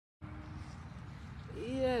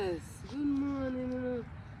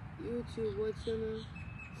YouTube, what channel?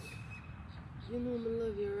 You know I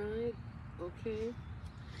love you, right? Okay.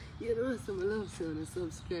 You know so I love someone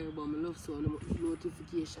subscribe, but I love someone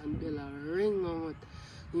notification bell ring out.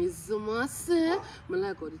 You see what I say? I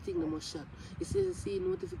like how the thing them shot. You see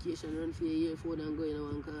notification run for your earphone and go in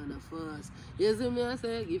one corner fast. You see me I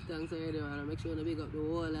say? Give thanks already, and make sure you big up the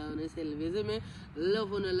wall and yourself. You see me?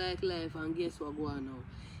 Love on like life, and guess what go on now?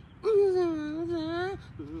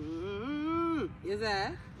 You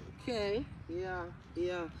see? Okay. Yeah.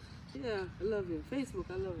 I love you. Facebook,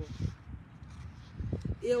 I love you.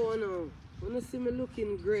 Yeah, now. When you see me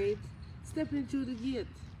looking great, stepping through the gate,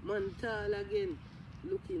 man, tall again,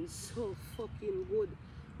 looking so fucking good.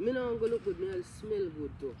 Me not gonna look good, me I'll smell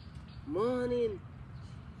good too. Morning.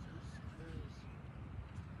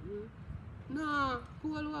 Jesus Christ. Nah,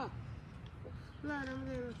 cool what? Fly them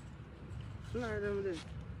there. Fly them there.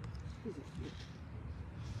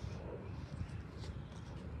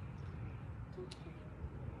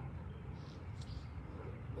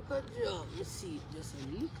 Good job. Let's see it just a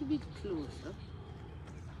little bit closer.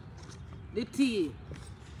 The tea.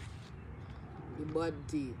 The bad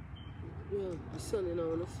tea. Yeah, the sun in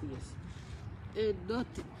our face. Hey,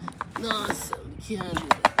 dirty. No, son, we can't do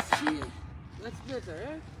that. Yeah. That's better,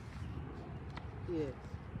 right? Yeah.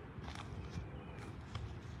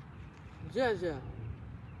 Jaja.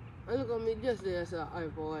 I look at me just there, so I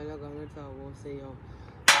for a while ago, I'm going to talk about say, yo.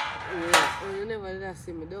 Yeah, and you never did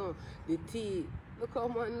see me down. The tea. Look how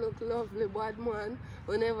man look lovely, bad man.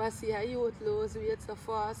 Whenever I see a youth lose weight so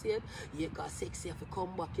fast yet, you got sexy if you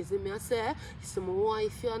come back. You see me I say, you see my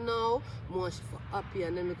wife here now, more she for happy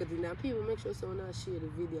and then look at it. And people make sure someone share the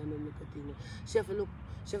video and then look at it. She have to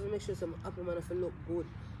make sure some happy man have to look good.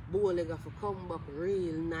 Bowleg have to come back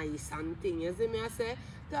real nice and thing. You see me I say,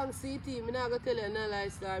 thanks CT, I'm not going to tell you no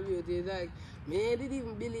lifestyle beauty. It's like, me didn't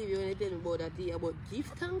even believe you when you tell me about that tea, but give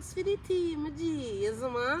thanks for the tea, my G. You see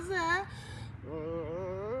me I say?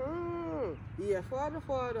 Yeah, father.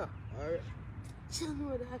 Alright. You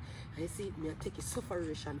know that? I see me I take a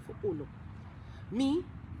sufferation for Uno. Me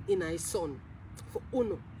in my son for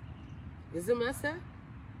Uno. You see me I say?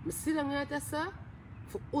 I sit down here say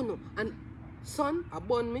for Uno. And son, I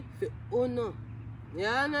born me for Uno. You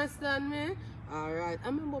understand me? Alright. I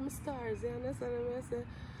remember my stars, you understand me? I say,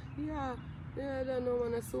 yeah, I don't know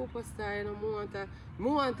when a superstar, you know,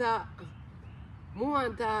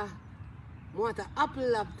 I want an Apple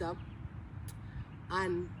laptop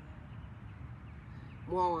and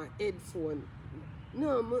I want a headphone.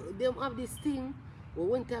 No, they have this thing, but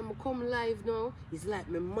one time I come live now, it's like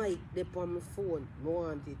my mic there on my phone. I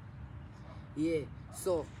want it. Yeah,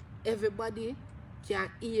 so everybody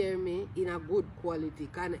can hear me in a good quality.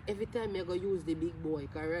 Because every time I go use the big boy,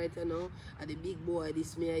 because right now, the big boy,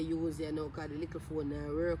 this me I use, you know, because the little phone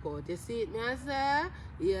I work out. You see it, me I say?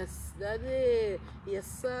 Yes, daddy. Yes,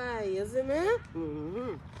 sir. You see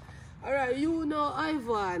me? Alright, you know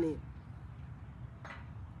Ivany.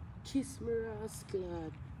 Kiss me,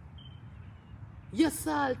 rascal. You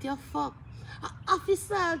salt, you fuck. I feel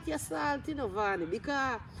salt, you know, Vany,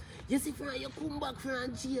 because you see, when you come back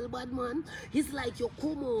from jail, bad man, it's like you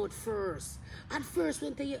come out first. At first,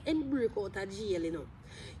 when you break out of jail, you know,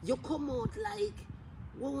 you come out like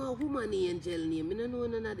one woman angel name. I don't know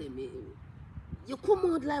none of them. You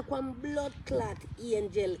come out like one blood clot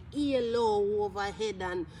angel, yellow overhead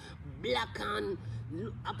and black and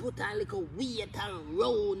I put a little weight and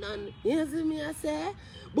round and you see me I say?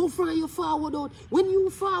 But from you forward out, when you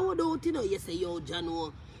forward out, you know, you say, yo,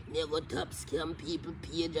 Jano, me go stop scam people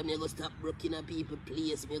page, me go stop broken a people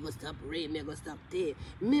place, me go stop rape, me go stop take.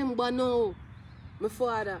 Remember now, my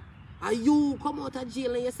father, and you come out of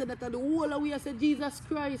jail and you said that the whole of we said Jesus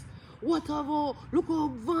Christ, whatever, look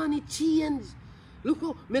how Vany changed. Look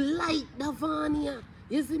how me like the Vany.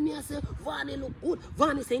 You see me I say, Vany look good.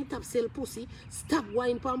 Vany saying top sell pussy, stop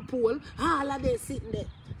wine pan pole, all of them sitting there.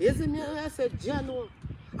 You see me I say, Jano,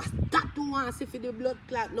 I start to want to see for the blood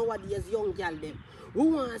clot nowadays young girl them. We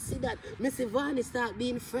want to see that Mr. Vany start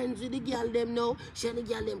being friends with the girl them now. She and the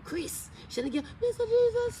girl them Chris. She and the girl, Mr.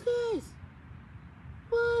 Jesus Christ.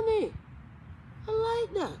 Vany, I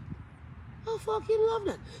like that. I fucking love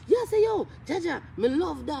that. You say, yo, Jaja, me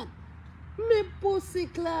love that. Me pussy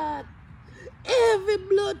clot. Every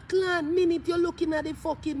blood clot minute you're looking at the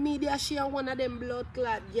fucking media, share one of them blood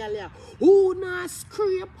clot girl. Who not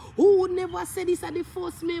scrape? Who never said this at the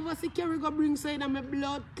first me ever see Kerry go bring side of my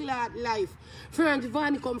blood clot life? Friend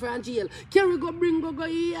Vany come from jail. Kerry go bring go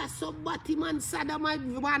here, so batty man sad my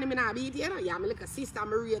Vany me not beat you know. Yeah, me like a sister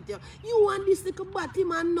me rate you. You want this little batty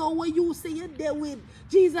man now where you say you're there with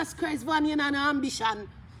Jesus Christ Vany and an ambition.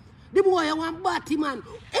 The boy you want batty man.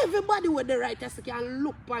 Everybody with the right can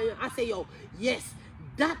look on you and say, yo, yes,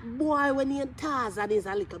 that boy when he in Tarzan is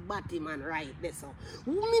a little batty man right there. So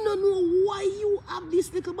me no know why you have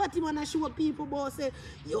this little batty man and show people boy say,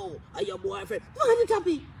 yo, are your boyfriend?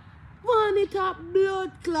 Van it up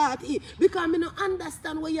blood clot. Because me no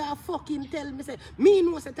understand what you are fucking tell me. Say, me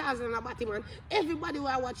know say Tarzan a batty man. Everybody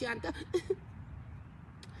will watch you and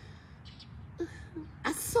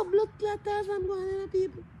I saw blood clot Tarzan going on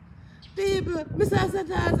people. People, Mr.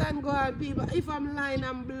 Tarzan go on people. If I'm lying,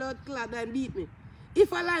 I'm blood clot and beat me.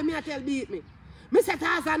 If I lie, me I tell beat me. Mr.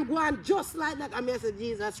 Tarzan go on just like that. And I say,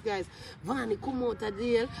 Jesus Christ, Vani come out of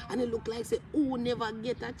jail and it look like say, who never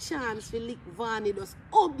get a chance to lick Vani just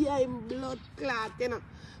up there in blood clot, you know.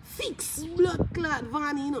 Fix blood clot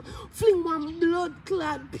Vani, you know. Fling one blood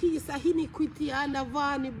clot piece of iniquity under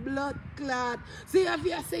Vani blood clot. See if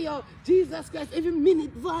you say, yo, Jesus Christ, every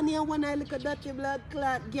minute Vani and when I look at that blood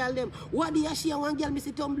clot girl them. What do you see one girl me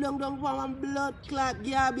see tumbling down one blood clot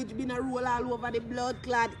garbage been a roll all over the blood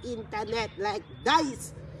clot internet like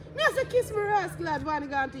dice. Me say kiss me ass clot Vani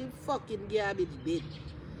gone to the fucking garbage bin.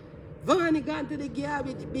 Vani gone to the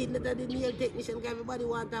garbage bin that the nail technician everybody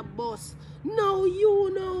want a boss. No,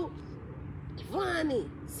 you know. Vani,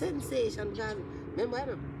 sensation, God. Remember, I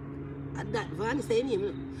know? That Vani say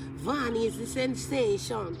name. Vani is the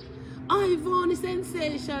sensation. Ivany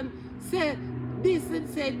sensation say this and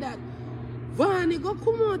say that. Vani go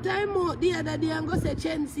come out time out the other day and go say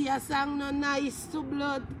Chensi a song no nice to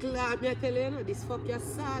blood clot. Me I tell you, you know, this fuck your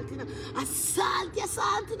salt, you know. Assault your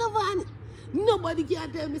salt, you know, Vani. Nobody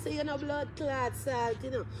can tell me say you know blood clot salt, you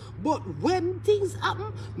know. But when things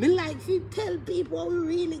happen, me like to tell people how we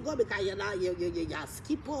really go because you know you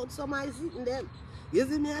skip out some I sitting them. You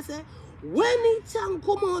see me I say? When it song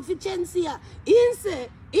come out for Chensia, he say,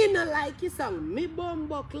 he no like his song. Me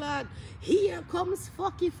bumbo clot. Here comes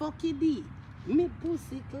fucky D. Me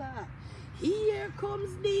pussy clot. Here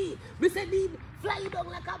comes D. Me say D fly down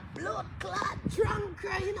like a blood clot drunk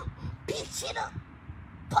cry, you know. Pitch it up.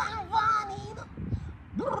 Panvani, you know.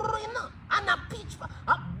 Brrr, you know. And a pitch,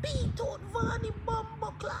 a beat out Vani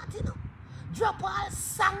bumbo clot, you know. Drop all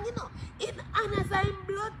song, you know. In honors I'm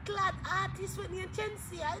blood clot artist when you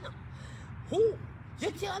Chensia, you know. Who?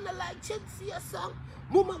 You can't like Chensia song.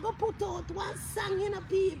 Mama go put out one song in a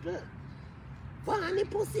people. Vani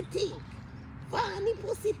pussy think. Vani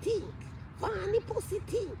pussy think. Vani pussy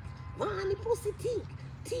think. Vani pussy think.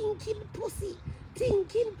 Thinking pussy.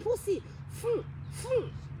 Thinking pussy.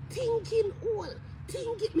 Thinking all.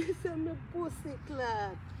 Thinking me say me pussy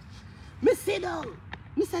clad. Me sit down.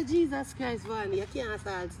 Me say Jesus Christ Vani, you can't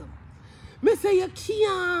salsa. Me say you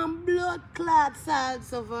can't blood clot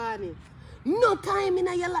salsa Vani. No time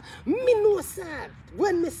in your life. Me no salt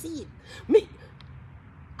when me see it. Me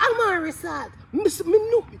amari salt. Me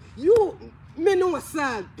no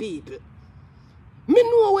salt people. Me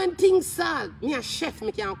know when things salt. Me a chef,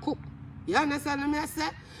 me can cook. You understand what me I say?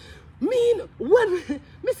 Me when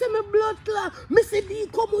me say me blood clot, me say they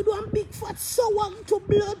come with one big fat sour to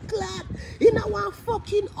blood clot in our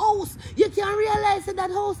fucking house. You can realize that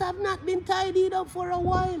house have not been tidied up for a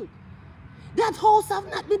while. That house have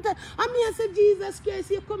not been done. I mean, I say, Jesus Christ,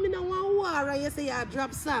 you come in a one war and you say you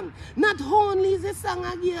drop song. Not only is the song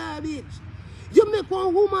a garbage. You make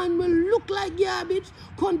one woman will look like garbage,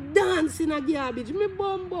 come dance in a garbage. Me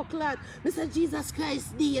bumbo clot. Me say, Jesus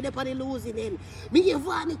Christ, you're the losing end. Me give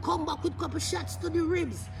Vani come back with a couple shots to the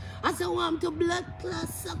ribs. I say, want to blood clot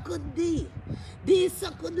suck good D. D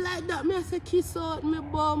suck good like that. Me I say, kiss out me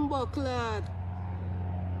bumbo clot.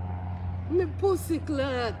 Me pussy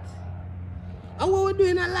clot. And what we do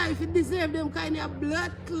in our life, it deserve them kind of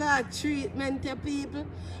blood clot treatment to people.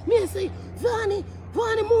 Me say, Vani,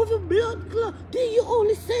 move your blood clot. Do you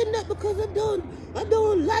only saying that because I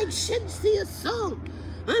don't like Chensia's song?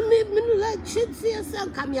 I mean, me like Chensia's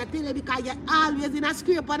song. Come here, tell you because you're always in a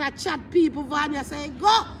scrape and a chat people, Vani, say,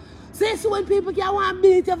 go. Say so when people can want to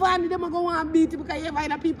beat you, Vani, them are going to want to beat you because you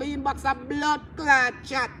find a people inbox a blood clot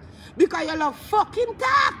chat. Because you love fucking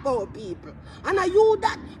talk about people. And I you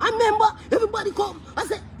that. I remember everybody come. I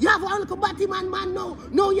say, you have one little batty man now.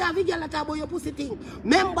 No, you have a girl that about your pussy thing.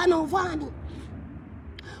 Remember now, Vani.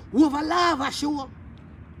 We have a lava show.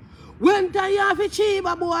 When time you have a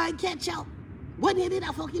chiba boy catch up. When you did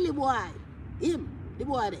a fucking little boy. Him, the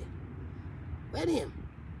boy there. When him?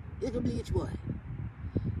 Little bleach boy.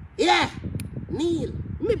 Yeah. Neil.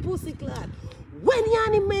 Me pussy clad. When you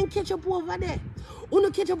and him man catch up over there. You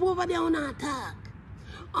catch up over there on attack.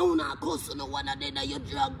 You not cuss no one of them that you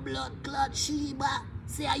drug blood clot Sheba.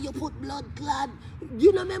 Say how you put blood clot.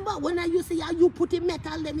 You remember when I used to say how you put the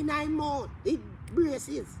metal them in 9 months? The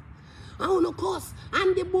braces. I want to cuss.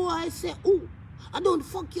 And the boy say, ooh, I don't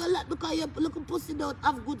fuck you a lot because you look a pussy don't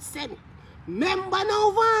have good sense. Remember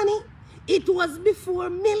now, Ivany, it was before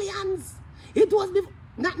millions. It was before,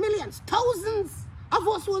 not millions, thousands of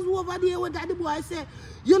us was over there when the boy said,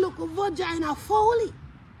 you look a vagina folly.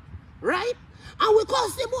 Right? And we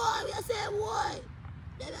cuss the boy, we say, boy,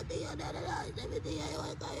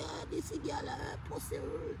 this girl pussy.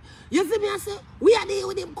 You see me, I say, we are there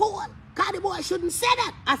with him cold. Because the boy shouldn't say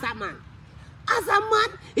that as a man. As a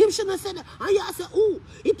man, him shouldn't say that. And you say, oh,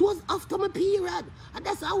 it was after my period. And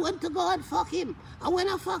that's how I went to go and fuck him. And when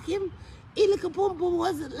I fuck him, he little pum pum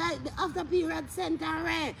was like the after period center.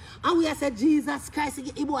 And we said, Jesus Christ,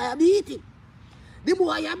 the boy I beat him. The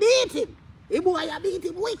boy I beat him. The boy I beat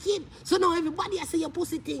him wicked. So now everybody I say your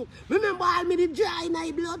pussy thing. Remember all me the dry in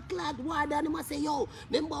a blood clot ward and him say, yo,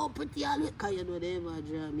 remember how pretty all it? Cause you know they ever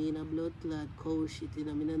draw me in a blood clot cow shit, you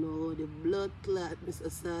know, I don't know how the blood clot,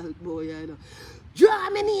 Mr. Salt boy, you know. Draw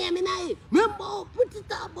me name in a, remember how pretty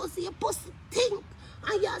top pussy, your pussy thing.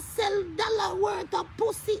 And you sell dollar worth of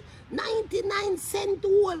pussy, 99 cents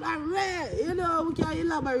whole and rare. You know, we can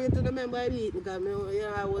elaborate to the member I beat because you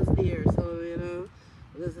know, I was there, so you know.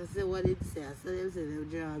 Because I say what it says, so they say they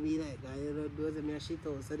draw me like that, you know, those are me a shit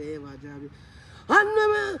out, so they ever draw me.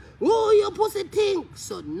 And oh, your pussy thing.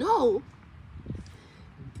 So now,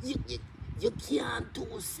 you can't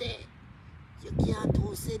to say,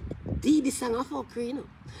 the song of fuckery, you know.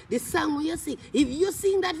 The song where you sing, if you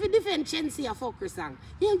sing that for different Chency a fucker song,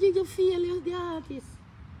 you feel you're the artist.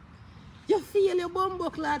 You feel your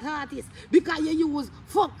bumbleclad artist because you use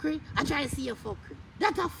fuckery. I try to see your fuckery.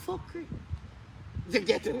 That's a fuckery. You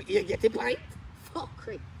get the point?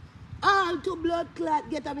 Fuckery. All two blood clot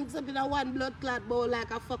get a mix up in a one blood clot bowl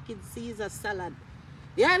like a fucking Caesar salad.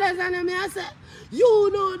 You understand me? I say,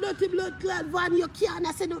 you know dirty blood clot van, you can't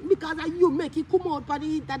say nothing because you make it come out on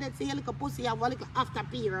the internet say you like a pussy have a little after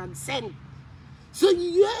period send. So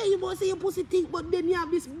yeah, you must say your pussy think, but then you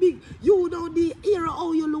have this big, you know the era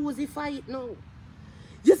how you lose the fight now.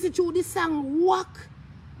 You see through this song walk.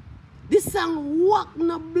 This song walk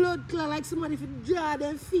no blood clot like somebody if you draw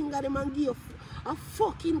their finger them and give you a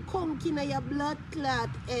fucking conk in your blood clot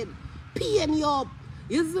head. Pain you up.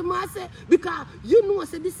 You see what I say? Because you know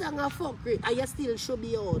say this song a fuckery and you still should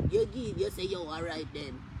be out. You give, you say, yo, alright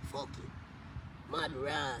then. Fuck it. Mad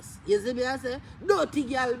ras. You see me I say? Dirty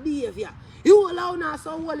girl behavior. You allow now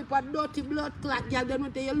some whole heap of dirty blood clot girl then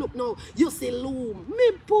when you look now, you say loom.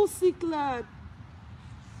 Me pussy clot.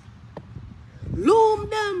 Loom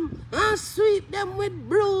them and sweep them with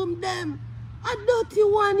broom them. A dirty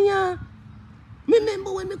one yeah.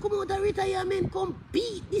 Remember when me come out of retirement, come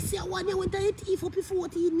beat this year 1 year with a thief up to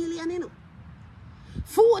 14 million, you know.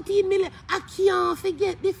 14 million. I can't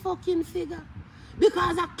forget the fucking figure.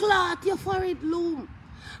 Because I clot you for it loom.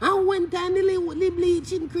 And when time the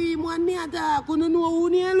bleaching cream one near dark, you know who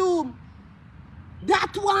near loom.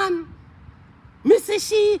 That one. Me say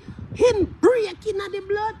she him breaking at the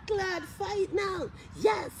blood clot fight now.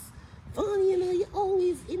 Yes. Funny, you know, you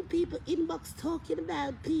always in people inbox talking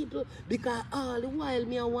about people because all the while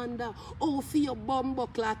me I wonder how for your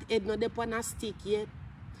bumbleclot head not up on a stick yet.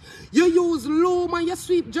 You use loom and you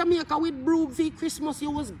sweep Jamaica with broom for Christmas.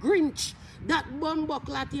 You was Grinch. That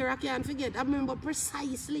bumbleclot here I can't forget. I remember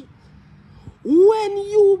precisely. When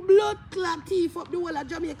you blood clot thief up the whole of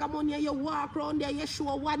Jamaica money and you walk around there, you show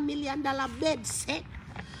a $1 million bed set.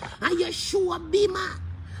 And you show a beamer.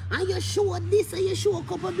 And you show this and you show a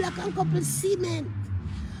couple black and couple cement.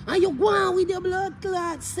 And you go on with your blood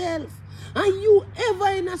clot self. And you ever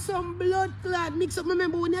in some blood clot mix up.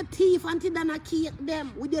 Remember when your thief and Dana cake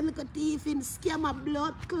them with your little thief in scam a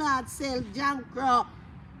blood clot self junk crop.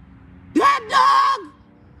 That dog!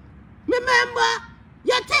 Remember?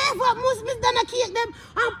 You thief up Miss Dana cake them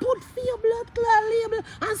and put for your blood clot label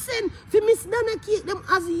and send for Miss Dana cake them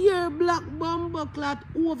as your black bumble clot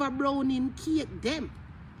over browning cake them.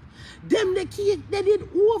 Them the cake they did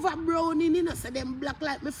over browning, you know, so them black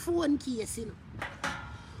like my phone case, you know.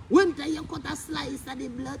 When you cut a slice of the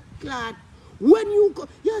blood clot, when you cut,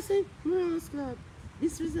 you say, clot,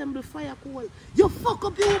 this resembles fire coal. You fuck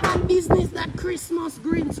up your human business that Christmas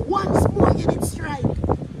greens. Once more you did strike.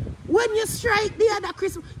 When you strike the other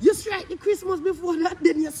Christmas, you strike the Christmas before that,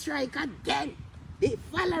 then you strike again. They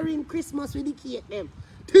following Christmas with the cake them.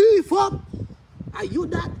 Thief up! Are you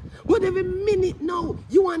that? But every minute now,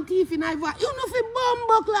 you want thief in Ivany. You know if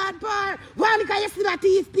bumbleclad par. Why because you see that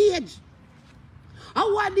thief page?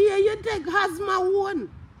 And what do you take Hasma one?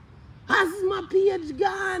 Hasma page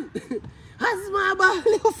gone. Hasma about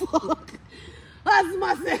the fuck.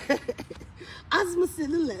 Hasma said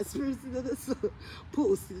the last person that I saw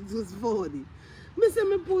posted, it was funny. Me say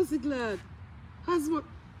me pussy clad. Has what?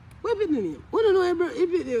 What bit in him? What do you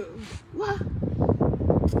know? What?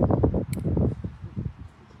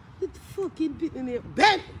 It fucking bit in him.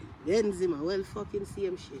 Benzema. Well, fucking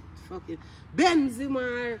same shit. Fucking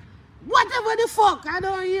Benzema. Whatever the fuck. I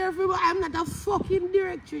don't hear from. I'm not a fucking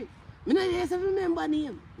directory. Me not just remember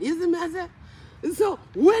name. You see me? I say. So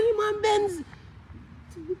when man Benz,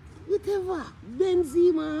 whatever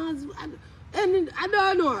Benzema has, and I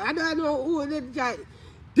don't know who that guy.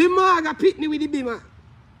 The maga pitney with the bimmer.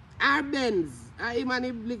 Our Benz. Him and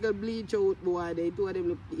the little bleach out boy. They two of them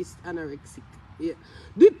look is anorexic. Yeah.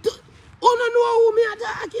 The two, oh no know who me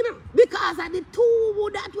attacking because of the two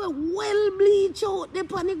that were well bleach out the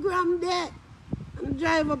panogram there. And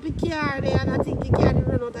drive up a car there and I think the car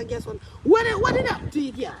run out and guess what? What did happen to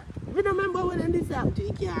your car? We don't remember when this happened to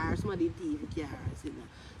your car or somebody thief your car.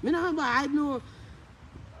 Me don't remember, I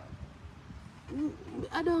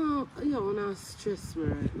don't, you know, not stress me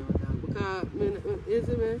right now, dog, because, you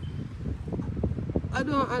see me, I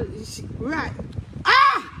don't, right,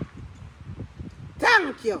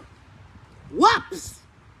 thank you, whoops,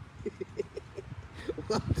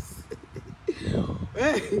 whoops,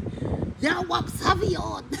 hey, yeah, whoops, have you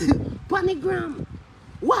on, panogram,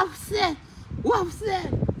 whoops,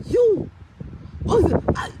 you,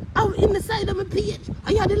 I'm in the side of my page,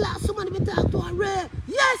 I had the last somebody me talk to a rare,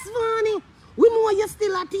 yes, Ivany. We know you're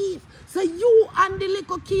still a thief. So you and the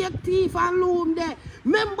little cake thief and loom there.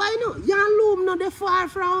 Remember, you know, you and loom not the far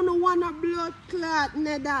from the one a blood clot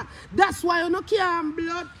neither. That's why you no can't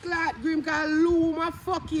blood clot dream because loom a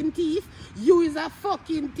fucking thief. You is a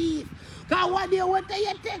fucking thief. Because what they want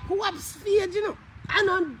you take whoops page, you know. And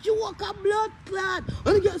on joke a blood clot.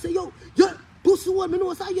 And you say, yo, pussy one, me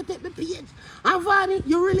know how you take the page. And Ivany,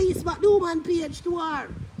 you release back the woman page to her.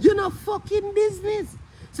 You know fucking business.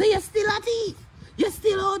 So you're still a thief. You're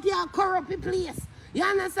still out here corrupt place. You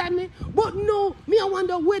understand me? But no, me I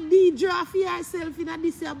wonder where the draw for yourself in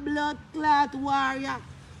this blood clot warrior.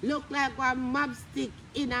 Look like a mob stick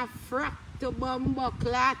in a frack to bumbo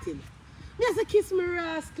clotting. Me as a kiss me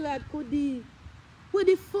ass clot could be. What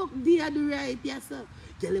the fuck do you do right, yes sir?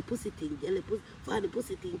 Jelly pussy thing, funny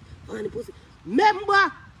pussy thing, funny pussy.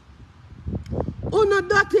 Remember? Oh no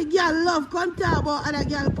dirty girl love come talk about other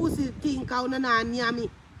girl pussy thing cause you know near me.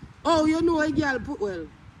 Oh, you know a girl put well.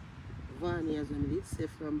 Ivany as I did say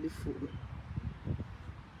from before.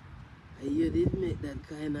 You did make that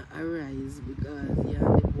kind of arise because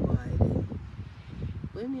you're the boy.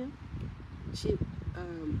 When you Chip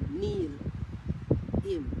Neil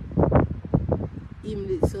him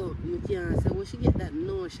so you can't say well she get that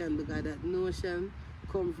notion because that notion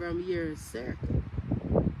come from your circle.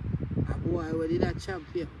 A boy what did that chop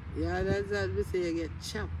you? Yeah, that's what we say you get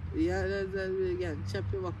chopped. Yeah, that's what we get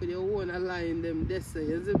chopped you up with your own line them this say,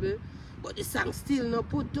 you see me? But the song still not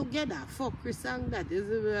put together. Fuckery song that, you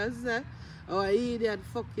see me? I say, or an idiot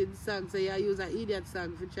fucking song. So you use an idiot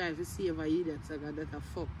song for trying to save an idiot song and that's a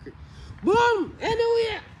fuckery. Boom!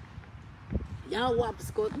 Anyway! Y'all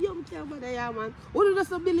waps cut. You don't care about that, man. Who does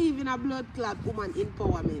not believe in a blood clot woman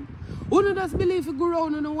empowerment? Who does believe you go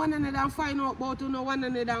around on one another and find out about one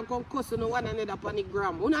another and come cuss on one another upon the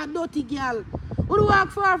gram? Who not dirty girl? Who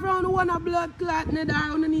walk far from one a blood clot another?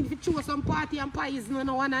 Who no need to choose some party and poison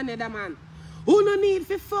on one another, man? Who no need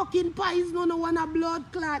for fucking poison on one a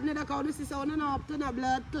blood clot another? Because this is how no up to no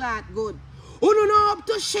blood clot good. Who no know up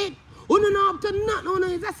to shit? Who no know up to nothing? Who no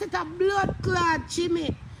is a set of blood clot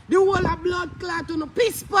chimney? The whole of blood clot on a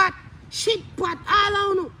piss pot, shit pot, all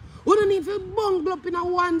on you. We don't need to bungle up in a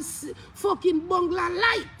one fucking bungalow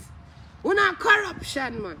light. We not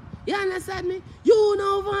corruption, man. You understand me? You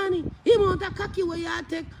know, Ivany, him out a cocky where you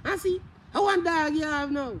take. And see, how one dog you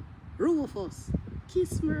have now? Rufus.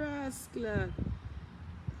 Kiss me ass, clad.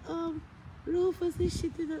 Rufus is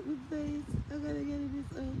shitting at my face. I gotta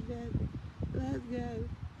get this out, God. Last guy.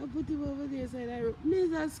 I put him over there so I wrote,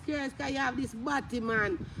 Jesus Christ, because you have this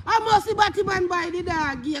Batman. I must see Batman by the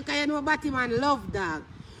dog here, because you know Batman love dog.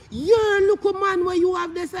 You look a man where you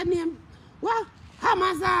have this name. What?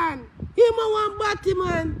 Amazon. Him a one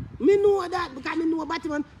Batman. Me know that because me know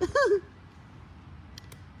Batman.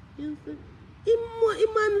 Him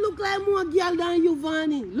man look like more girl than you,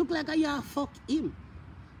 Ivany. Look like you fuck him.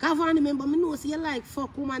 Because Ivany, remember, me know see you like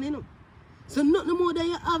fuck woman, you know. So nothing more than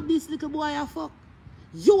you have this little boy you fuck.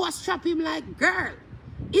 You a strap him like girl.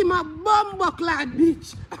 Him a bumbucklad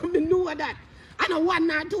bitch. I know that. I know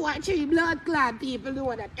 1 or 2 or 3 blood clot people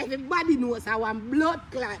know that. Everybody knows how one blood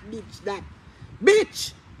clot bitch that.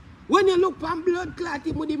 Bitch! When you look on blood clot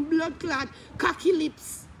him with him blood clot cocky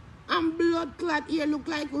lips and blood clot ear look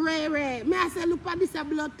like Ray. Me I say look at this a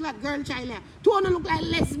blood clot girl child here. 2 look like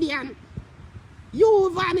lesbian.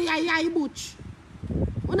 You, Ivany, I butch.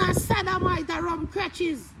 When I said I might rum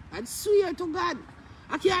crutches, I swear to God,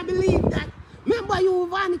 I can't believe that. Remember you,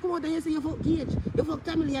 Ivany, come out and you say you fuck Gage, you fuck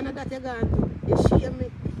Tamily and that you gone to. You shame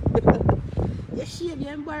me. You shame,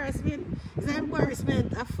 your embarrassment. It's an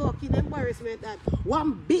embarrassment, a fucking embarrassment that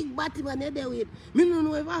one big Batman they there with. Me don't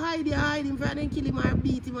know if I hide him for them kill him or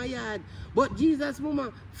beat him a yard. But Jesus,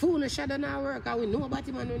 mama, phone a shadow now work and we know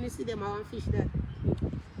Batman when you see them, I want fish that.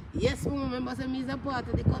 Yes, mama, remember say me is a part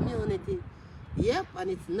of the community. Yep,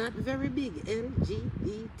 and it's not very big.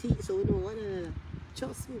 LGBT, so we know one another.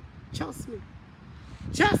 Trust me, trust me.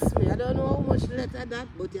 Trust me, I don't know how much letter that,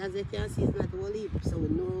 but as you can see, it's not all heap. So we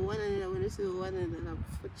know one another when we see one another.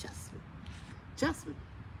 Trust me. Trust me.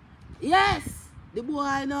 Yes, the boy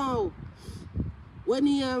I know. When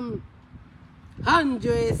he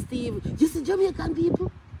Andre Steve, you see Jamaican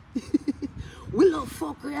people? We love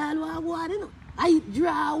fuckery all what you know. I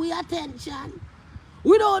draw we attention.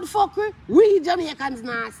 Without fuckery, we Jamaicans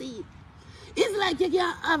not see it. It's like you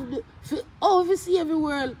can have the oversee every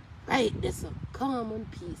world. Right, this so calm and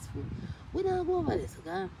peaceful. We don't go over this,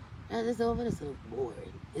 okay? This over this so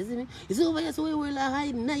boring, isn't it? It's over here so we will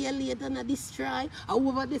hide, annihilate and destroy. And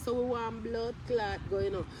over this so we want blood clot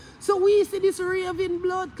going on. So we see this raving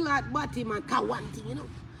blood clot Batman. Cause one thing, you know.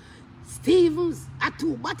 Stevens are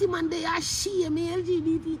two Batman they are shame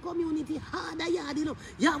LGBT community harder yard, you know.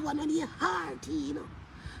 You have one on your heart, you know.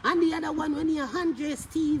 And the other one when you're Andre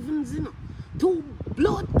Stevens, you know. Two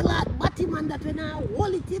blood clot Batman that when I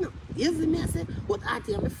hold it, you know. You see me, I say, but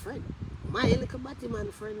Artie, I'm a friend. My little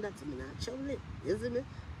Batman friend that's me not trouble. You see me?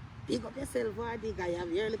 Pick up yourself, Artie, because you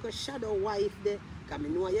have your little shadow wife there. Because I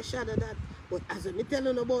know you shadow that. But as I tell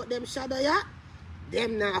you about them shadow, yeah,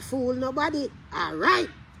 them not fool nobody. Alright.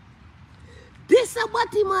 This a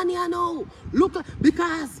Batman, you know. Look,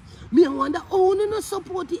 because me wonder how you no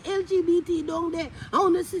support the LGBT down there. I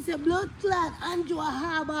want to see the blood clot Andrew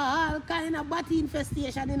harbor all kind of bat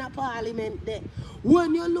infestation in a parliament there.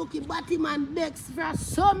 When you look at Batman begs for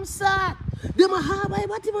some sort, them a harbor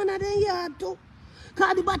Batman at the yard too.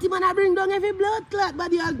 Because the Batman a bring down every blood clot,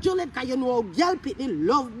 but they are Jolette, because you know girl people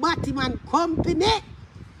love Batman company.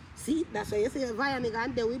 See, that's why you say Ivany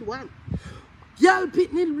and there with one. Y'all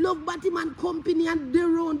people love Batman company and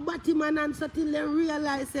their own Batman and so till they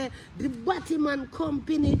realize the Batman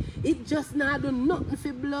company, it just not do nothing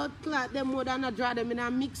for blood clot them more than a draw them in a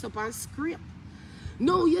mix up and scrape.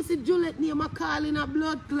 Now you see Juliet name a calling a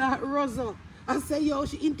blood clot Rosa. I say yo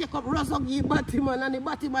she intake up Rosa give Batman and the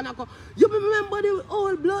Batman a come. You remember the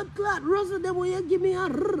old blood clot Rosa them where you give me a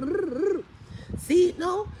see it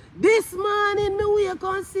now? This morning, me wake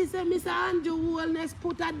and see say Mr. Andrew Wellness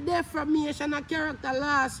put a defamation a character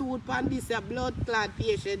lawsuit on this blood clot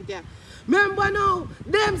patient here. Remember now,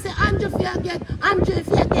 them say Andrew if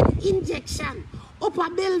you get injection up a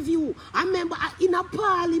Bellevue. I remember in a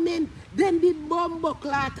parliament, then did Bumbo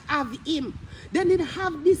clot have him. Then did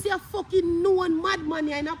have this here fucking known madman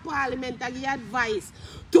in a parliament and give advice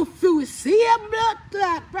to feel see a blood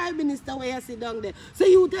clot prime minister where you sit down there. So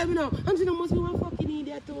you tell me now, Andrew must be one fucking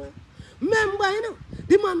idiot too. Remember, you know,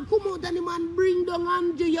 the man come out and the man bring down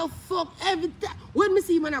Andrew, you fuck every time. When me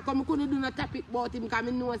see him and I come, I couldn't do no topic about him because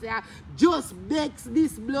I know say just begs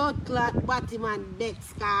this blood clot Batman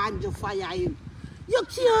begs because Andrew fire him. You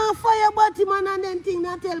can't fire Batman and then think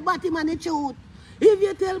not tell Batman the truth. If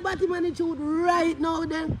you tell Batman the truth right now,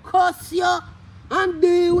 then curse you and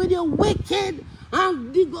deal with your wicked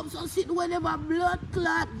and dig up some shit whenever blood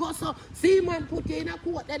clot go so. See man put you in a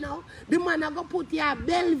court there now. The man are going to put you at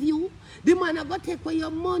Bellevue. The man are going to take away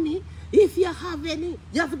your money. If you have any,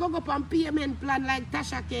 you have to go up on payment plan like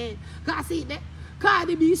Tasha K. Because see that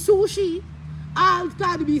Cardi B sushi. All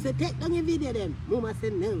Cardi B say take down your video them. Mama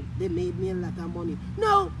said no, they made me a lot of money.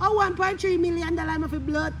 No, a $1.3 million of a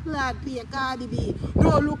blood clot pay Cardi B.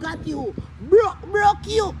 No, look at you. Broke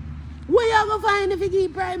you. Where you going to find if you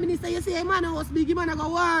give Prime Minister? You say, man, I was big, you man, I go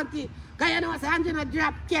want it. Because you know, say, Angela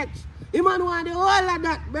drop catch. You man want the whole of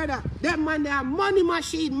that, brother. Them man, they are money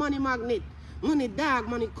machine, money magnet. Money dog,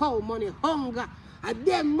 money cow, money hunger. And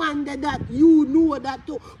them man that you know that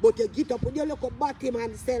too. But you get up with your local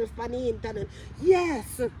Batman self on the internet.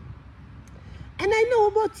 Yes. And I know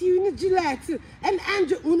about you in July. And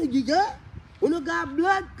Andrew, you got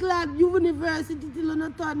blood clot university till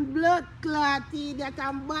you turn blood clot that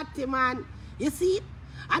and Batman. You see?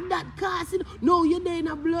 And that cause, no, you're there in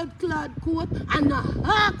a blood clot court and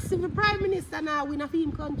ask if the Prime Minister now win a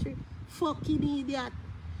film country. Fucking idiot.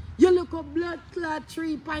 You look up blood clot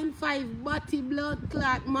 3.5 body blood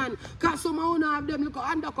clot man. Cause some of them look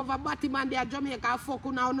undercover body man they are Jamaica fuck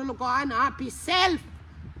now look unhappy self.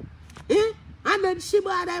 Eh? And And then she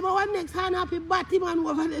bad, I'm one next hand happy Batman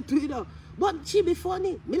over the Twitter. But she be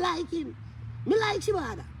funny. Me like him. Me like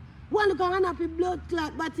Shibada. One look on happy blood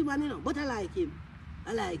clot Batman, you know. But I like him.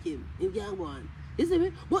 I like him. He can go on. You see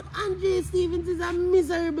me? But Andre Stevens is a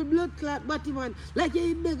miserable blood clot Batman. Like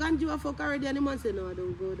you beg Andrew a fuck already and the man say, no,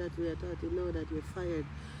 don't go that way. I thought you know that you're fired.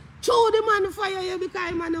 Show the man fire you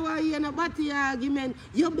because man over here in a batty argument.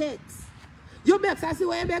 You begs. You begs. I see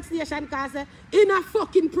where you begs station cause in a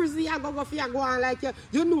fucking prison you go for you go on like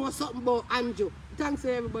you know something about Andrew. Thanks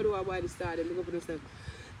to everybody who about the start. Let me go for themselves.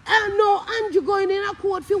 And no Andrew going in a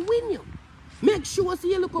court for win you. Make sure so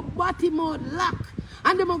you look up body mode lock.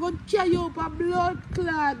 And them are going to carry you up a blood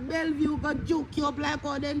clot. Bellevue going to juke you up like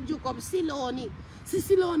how them juke up Siloni. See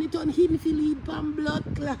Siloni turn hidden lead pan blood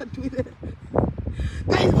clot with it.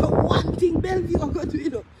 Guys, one thing Bellevue are going to do, you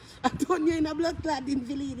know. I turn you in a blood clot in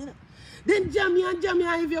lead, you know. Then jam you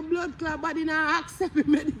if your blood clot body now accept the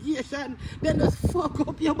medication. Then just fuck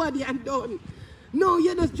up your body and done. No,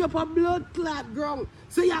 you just drop a blood clot ground.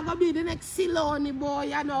 So you're going to be the next Siloni boy,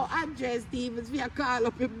 you know, Andres Stevens, we call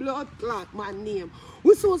up a blood clot man name.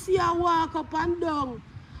 We so see you walk up and down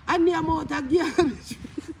and name out a garbage.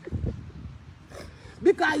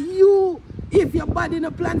 Because you, if your body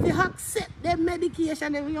no plan to accept the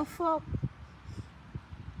medication, then you fuck.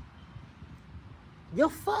 You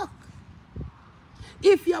fuck.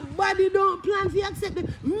 If your body don't plan to accept it,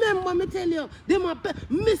 remember me tell you,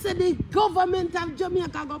 me say the government of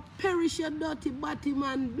Jamaica go perish your dirty body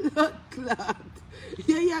man blood clot.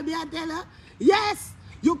 You hear me I tell her? Yes,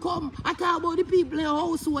 you come, I talk about the people in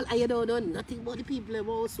household and you don't know nothing about the people in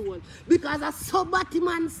household. Because a so body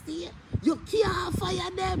man stay. You can't fire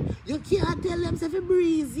them. You can't tell them if you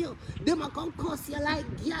breeze you. Them a come cuss you like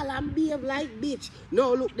girl and behave like bitch.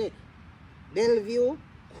 No, look there. Bellevue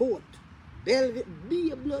Court. Bellevue, be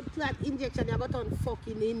a blood clot injection, you got on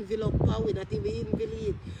fucking envelope with that even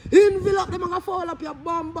envelope. Envelope, them gonna fall up your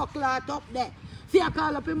bomb clot up there. See, I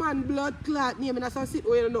call up a man blood clot name and I saw sit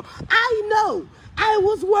where you know. I know. I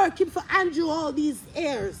was working for Andrew all these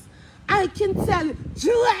years. I can tell you,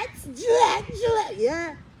 Gillette.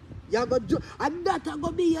 Yeah. You go do, and that go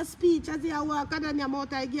be your speech as you walk and your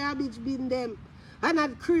mouth like garbage bin them. And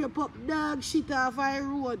I'd creep up dog shit off our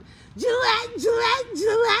road.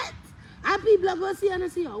 Gillette. And people are going to see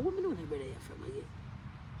and say, oh, what me know that brother from again?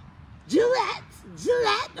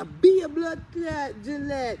 Gillette, be a blood clot,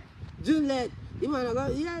 Gillette. You man go,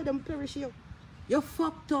 yeah, them perish you. You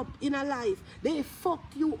fucked up in a life. They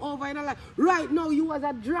fucked you over in a life. Right now, you was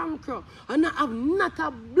a drunker and I have not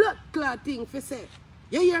a blood clot thing for say.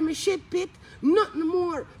 You hear me shit pit? Nothing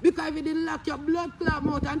more. Because if you didn't lock your blood clot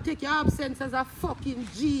out and take your absence as a fucking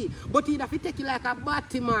G. But if you take you like a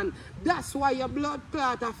Batman, that's why your blood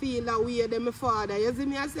clot I feel that way than my father. You see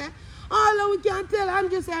me I say? All we can tell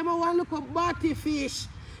Andrew say I want to look at body fish.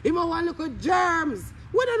 I want to look at germs.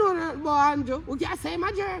 We don't know about Andrew. We can't say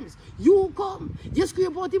my germs. You come. You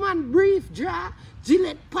scrape out him and brief draw.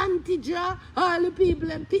 Gillette panty draw. All the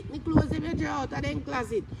people and picnic clothes them you draw out of them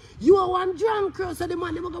closet. You are one drunk girl, so the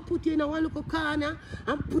man they gonna put you in one little corner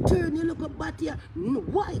and put you in your little body.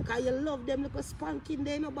 Why? Because you love them little spanking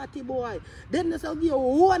there, no body boy. Then they say give you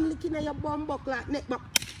one lick in your bumbo clot neck back.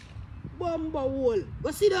 Bumbo hole.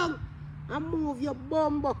 Go sit down and move your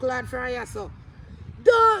bumbo clot from here so.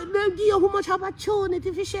 Don't give you how much opportunity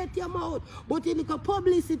if you shut your mouth. But in the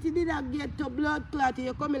publicity did not get to blood clot.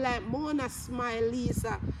 You come like Mona Smile,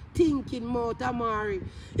 Lisa, thinking mouth Amari.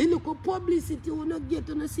 In the publicity, you don't get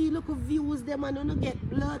to see look views them and you don't get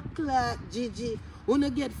blood clot, Gigi. You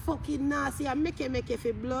don't get fucking nasty and make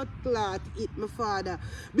a blood clot eat my father.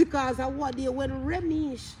 Because of what they when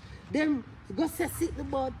Remish, them go say sit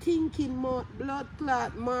about thinking more blood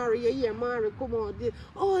clot Mari, you hear Mari come out there.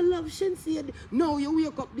 Oh love Shensi. No, you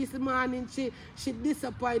wake up this morning, she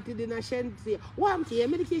disappointed in a Shensi. What your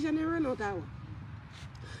medication they run out of?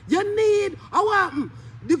 You need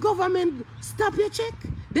the government stop your check,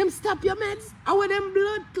 them stop your meds, our them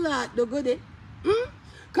blood clot do go there.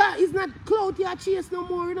 Cause it's not clout you chase no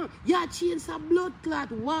more, you know. You chase a blood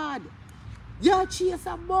clot ward. You chase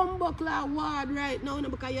a bumbo clot ward right now, you know,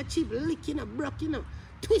 because your chip licking up, broke, you know.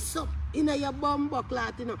 Twist up in your bumbo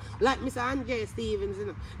clot, you know. Like Mr. Andre Stevens, you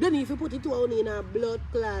know. Then if you put it on in a blood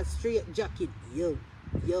clot straight jacket, yo.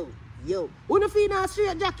 You don't feel a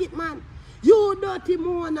straight jacket, man. You dirty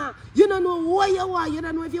Mona. You don't know what you want. You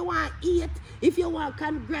don't know if you want to eat, if you want to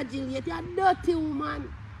congratulate. You're a dirty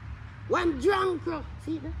woman. One drunk.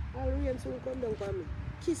 See that? I'll rain soon come down for me.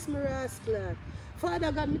 Kiss me rascal.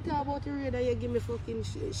 Father God, me talk about the rain and you give me fucking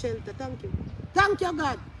shelter. Thank you. Thank you,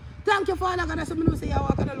 God. Thank you, Father God. That's what I say you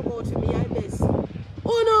walk and look out for me. I best.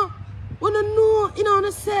 Oh no. When you know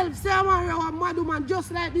yourself, say I'm a mad woman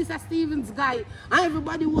just like this a Stevens guy. And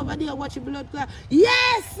everybody over there watching blood clot.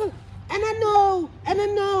 Yes! And I know,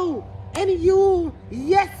 and you,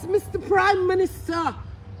 yes, Mr. Prime Minister.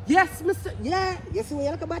 Yes, Mr. Yeah, you see when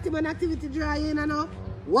you look about him an activity dry in and know.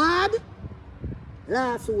 What?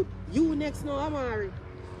 Last week. You next now, Amari.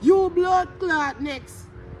 You blood clot next.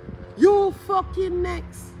 You fucking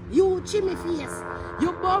next. You chimney face.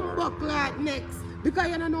 You bumbo clot next. Because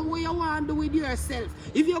you don't know what you want to do with yourself.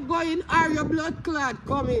 If you're going or your blood clot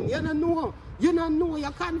coming, you don't know. You don't know.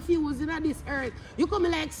 You're confused in this earth. You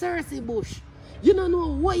coming like Cersei Bush. You don't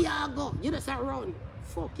know where you go. You just a run.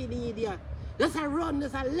 Fucking idiot. Just a run.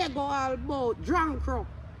 Just a Lego all about. Drunk crow.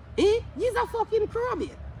 Eh? He's a fucking crowd.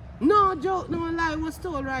 No joke, no lie was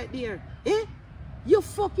told right there. Eh? You're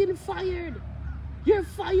fucking fired. You're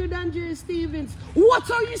fired, Andrew Stevens.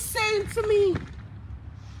 What are you saying to me?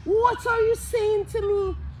 What are you saying to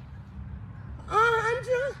me?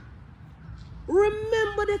 Andrew?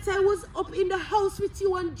 Remember that I was up in the house with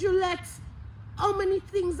you and Juliet. How many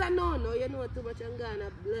things I know? No, you know too much. I'm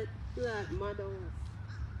gonna blood mother.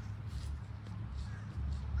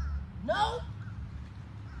 No?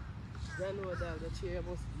 I know that the chair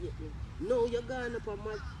must get me. No, you're going up on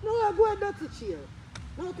my... No, you're going down to chair.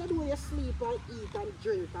 Not to do when you sleep and eat and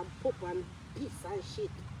drink and poop and piss and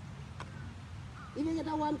shit. If you get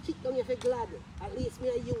a one kick down, you feel glad. At least me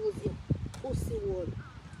I use you. Pussy one.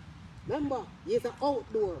 Remember, you're an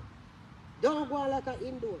outdoor. Don't go like an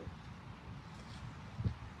indoor.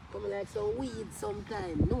 Come like some weed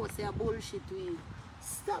sometime. No, say a bullshit weed.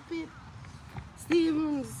 Stop it.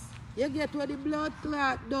 Stevens. You get what the blood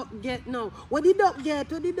clot duck get now. What the duck get?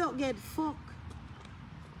 What the duck get? Fuck.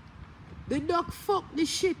 The duck fuck the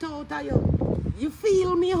shit out of you. You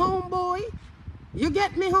feel me, homeboy? You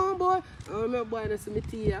get me, homeboy? I remember boy, I see me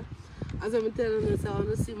here. As I'm telling you, I want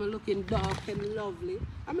to see me looking dark and lovely.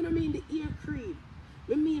 I mean the ear cream.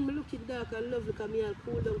 I mean me looking dark and lovely because me all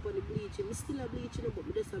cool down for the bleaching. I still a bleaching, but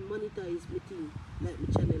I just monetize my thing. Like me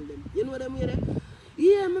channel them. You know what I mean?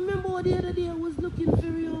 Yeah, I remember the other day I was looking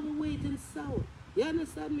very overweight and sour. You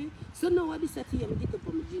understand me? So now I decide here, I dig up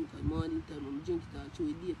on my drink at morning time, I'm drink it and show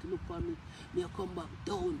a day to look for me. Me I come back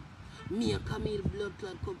down. Me and Camille blood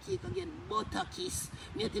clot cupcake again, butter kiss.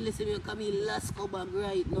 Me have to listen me and Camille last come back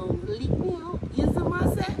right now. Lick me out. You see what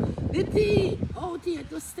I say? The tea out here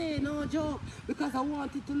to stay, no joke. Because I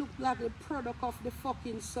want it to look like the product of the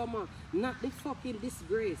fucking summer, not the fucking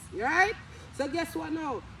disgrace. Right? So guess what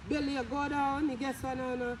now? Belly you go down, you guess what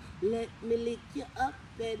now? Let me lick you up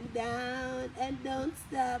and down and don't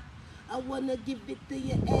stop. I wanna give it to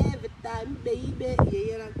you every time, baby.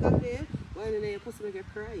 You know come here? Why didn't you pussy make you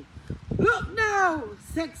cry? Look now!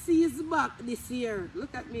 Sexy is back this year.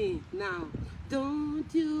 Look at me now. Don't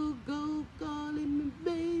you go calling me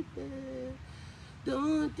baby.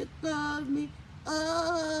 Don't you call me.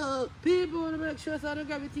 Oh, people want to make sure so I don't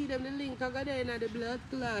guarantee them the link. I got there in the blood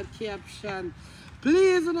clot caption.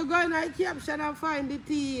 Please, you go in the caption and find the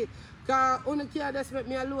tea. Because you can't just make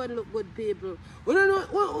me alone look good, people. You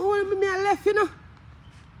don't know, me I left, you know.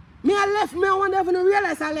 Me I left, me I won't even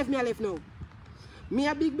realize I left now. Me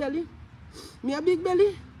a big belly. Me a big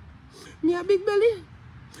belly. Me a big belly.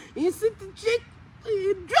 You see the chick,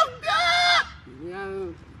 you drunk.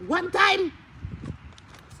 Yeah. One time.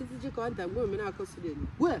 One time, go, me not consider me.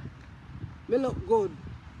 Where? Me look good.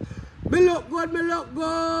 Me look good, me look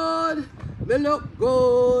good. Me look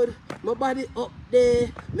good. My body up there.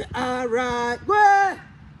 Me alright. Where?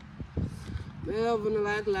 Me having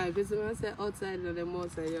like life. You see what I say outside and them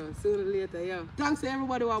outside, yo. Sooner or later, yo. Thanks to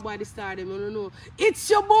everybody who body started, them, I don't know. It's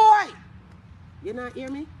your boy! You not hear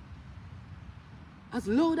me? As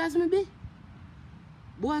loud as me be.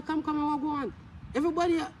 Boy, come and go on.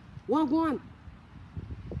 Everybody, want go on.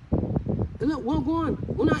 Look, won't go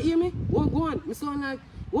on. You not hear me? Won't go on. Me sound like,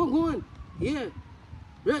 won't go on. Yeah.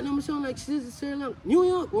 Right now, me sound like Sri Lanka. New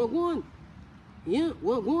York, won't go on. Yeah,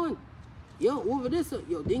 won't go on. Yo, over this,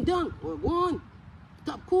 yo, ding dong, won't go on.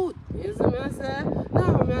 Top coat. You see me I say?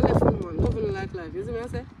 Now, me I left me, man. Loving like life. You see me I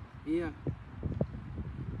say? Yeah.